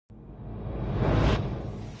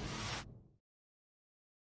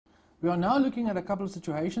We are now looking at a couple of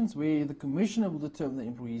situations where the commissioner will determine the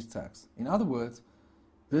employee's tax. In other words,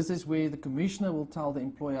 this is where the commissioner will tell the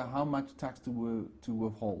employer how much tax to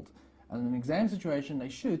withhold. And in an exam situation, they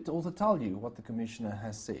should also tell you what the commissioner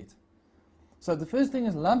has said. So the first thing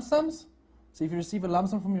is lump sums. So if you receive a lump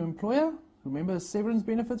sum from your employer, remember severance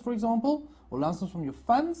benefits, for example, or lump sums from your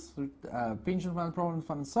funds, pension fund, provident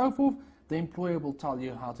fund, and so forth, the employer will tell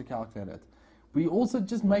you how to calculate it. We also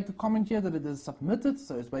just make the comment here that it is submitted,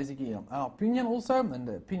 so it's basically our opinion also, and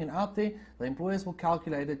the opinion out there. The employers will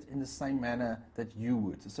calculate it in the same manner that you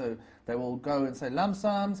would. So they will go and say lump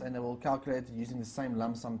sums, and they will calculate it using the same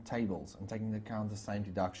lump sum tables and taking into account the same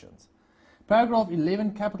deductions. Paragraph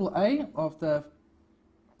 11, capital A of the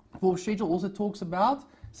fourth schedule also talks about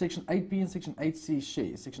Section 8B and Section 8C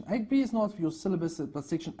shares. Section 8B is not for your syllabus, but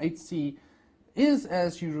Section 8C is,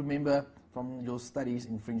 as you remember from your studies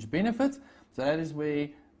in fringe benefits. So that is where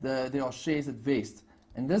there are shares that vest.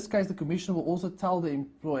 In this case, the commissioner will also tell the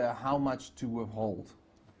employer how much to withhold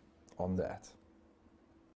on that.